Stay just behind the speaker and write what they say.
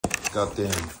got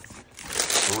them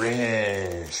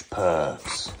fresh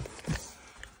pucks.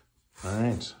 All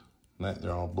right,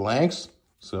 they're all blanks.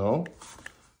 So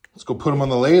let's go put them on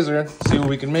the laser, see what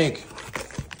we can make.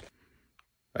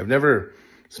 I've never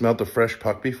smelled a fresh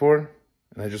puck before,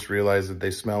 and I just realized that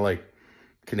they smell like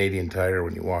Canadian Tire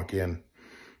when you walk in.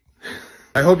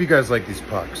 I hope you guys like these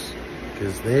pucks,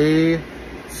 because they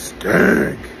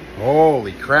stink.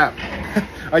 Holy crap.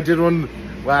 I did one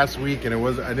last week and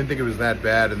I didn't think it was that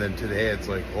bad, and then today it's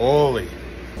like, holy.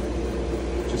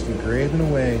 Just engraving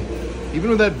away. Even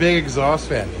with that big exhaust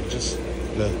fan, just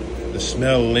the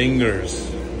smell lingers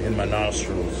in my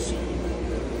nostrils.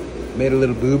 Made a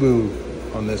little boo-boo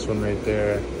on this one right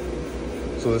there.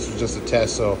 So this was just a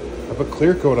test, so I put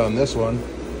clear coat on this one.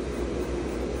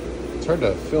 It's hard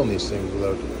to film these things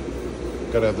without,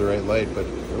 gotta have the right light, but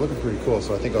they're looking pretty cool,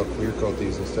 so I think I'll clear coat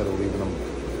these instead of leaving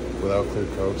them without clear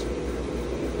coat.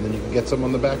 And then you can get some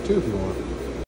on the back too if you want.